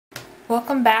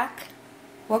Welcome back.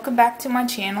 Welcome back to my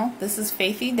channel. This is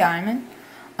Faithy Diamond.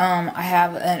 I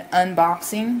have an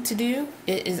unboxing to do.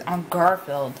 It is on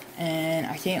Garfield, and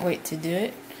I can't wait to do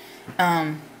it.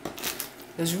 It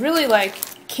was really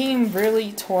came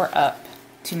really tore up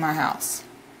to my house.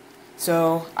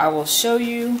 So I will show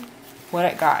you what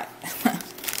I got.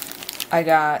 I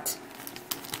got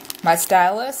my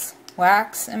stylus,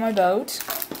 wax, and my boat.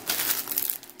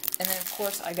 And then of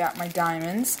course I got my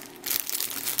diamonds.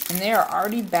 And they are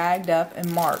already bagged up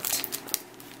and marked,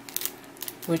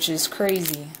 which is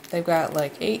crazy. They've got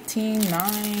like 18,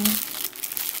 9.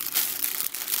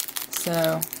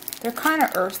 So they're kind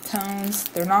of earth tones.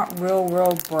 They're not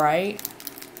real bright.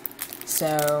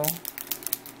 So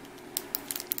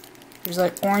there's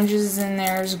like oranges in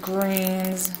there, there's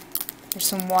greens, there's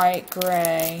some white,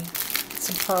 gray,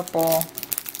 some purple.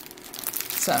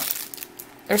 So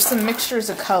there's some mixtures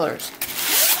of colors.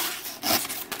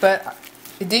 But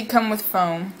it did come with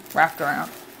foam wrapped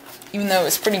around, even though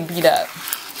it's pretty beat up.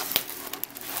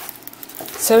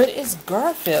 So it is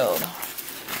Garfield.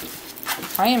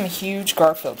 I am a huge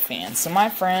Garfield fan. So my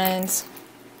friends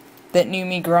that knew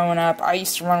me growing up, I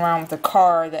used to run around with a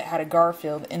car that had a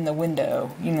Garfield in the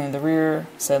window. You know, the rear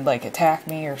said like attack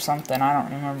me or something. I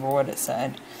don't remember what it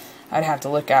said. I'd have to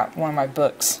look at one of my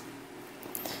books.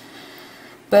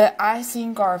 But I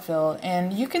seen Garfield,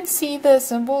 and you can see the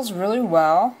symbols really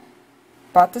well.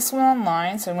 Bought this one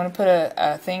online, so I'm going to put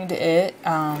a thing to it.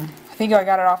 I think I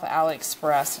got it off of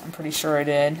AliExpress. I'm pretty sure I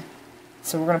did.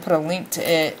 So we're going to put a link to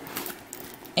it.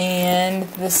 And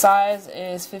the size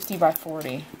is 50 by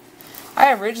 40.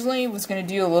 I originally was going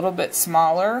to do a little bit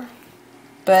smaller,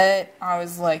 but I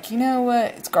was like, you know what?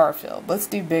 It's Garfield. Let's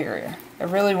do bigger. I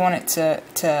really want it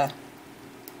to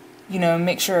you know,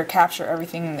 make sure to capture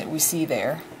everything that we see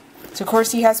there. So of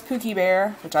course he has Pookie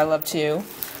Bear, which I love too.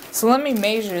 So let me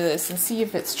measure this and see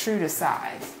if it's true to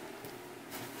size.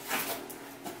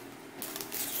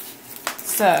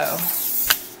 So,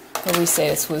 what do we say?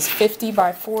 This was 50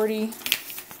 by 40.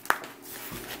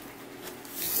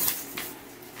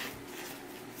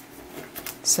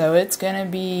 So it's going to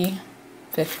be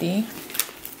 50.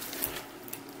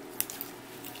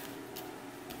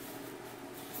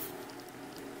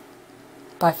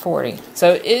 By 40.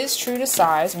 So it is true to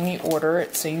size when you order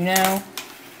it, so you know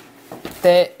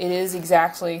that it is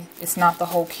exactly, it's not the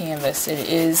whole canvas, it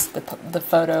is the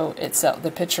photo itself,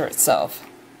 the picture itself.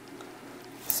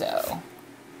 So,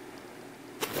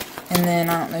 and then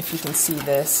I don't know if you can see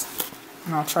this,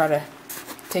 and I'll try to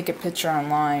take a picture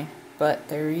online, but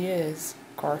there he is,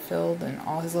 Garfield and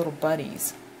all his little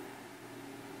buddies.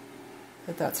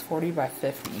 But that's 40 by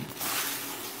 50.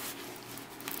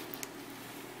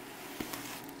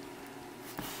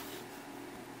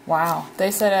 Wow,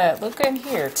 they said, look in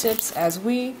here, tips, as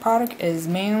product is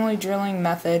manually drilling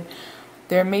method,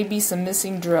 there may be some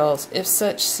missing drills. If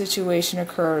such situation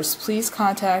occurs, please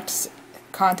contact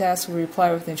will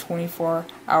reply within 24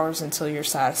 hours until you're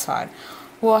satisfied.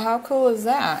 Well, how cool is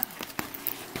that?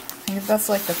 I think that's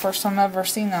like the first time I've ever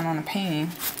seen that on a painting.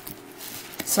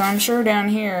 So I'm sure down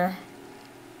here,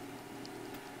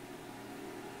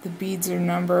 the beads are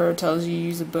numbered, tells you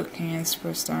use a book hand,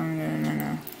 press down,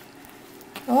 no.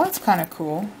 Well, that's kind of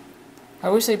cool. I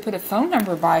wish they put a phone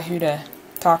number by who to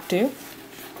talk to.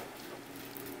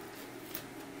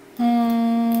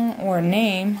 Or a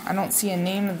name. I don't see a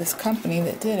name of this company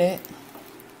that did it.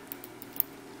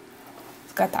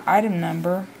 It's got the item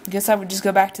number. I guess I would just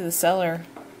go back to the seller.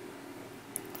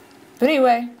 But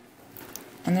anyway.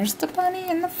 And there's the bunny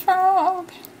and the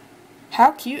frog.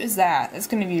 How cute is that? It's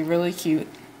going to be really cute.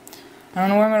 I don't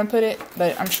know where I'm going to put it,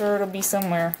 but I'm sure it'll be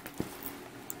somewhere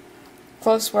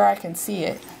close where I can see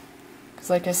it, because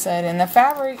like I said, and the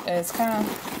fabric is kind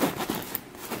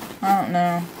of, I don't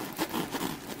know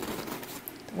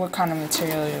what kind of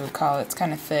material you would call it. It's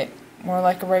kind of thick, more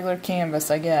like a regular canvas,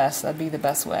 I guess. That'd be the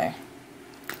best way.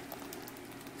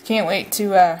 Can't wait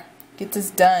to get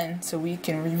this done so we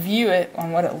can review it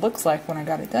on what it looks like when I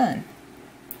got it done.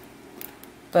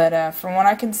 But from what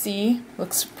I can see,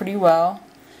 looks pretty well.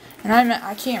 And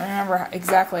I can't remember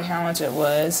exactly how much it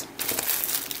was.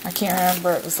 I can't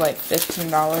remember, it was like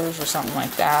 $15 or something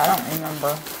like that. I don't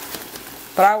remember.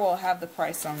 But I will have the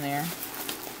price on there.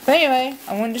 But anyway,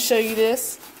 I wanted to show you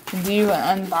this and do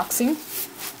an unboxing.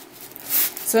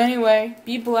 So anyway,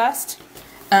 be blessed.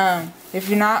 If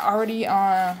you're not already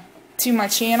to my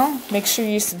channel, make sure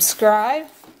you subscribe,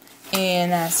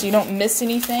 and so you don't miss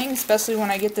anything, especially when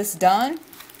I get this done.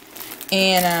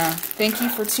 And thank you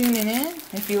for tuning in.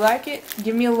 If you like it,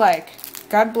 give me a like.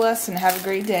 God bless and have a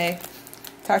great day.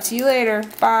 Talk to you later.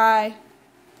 Bye.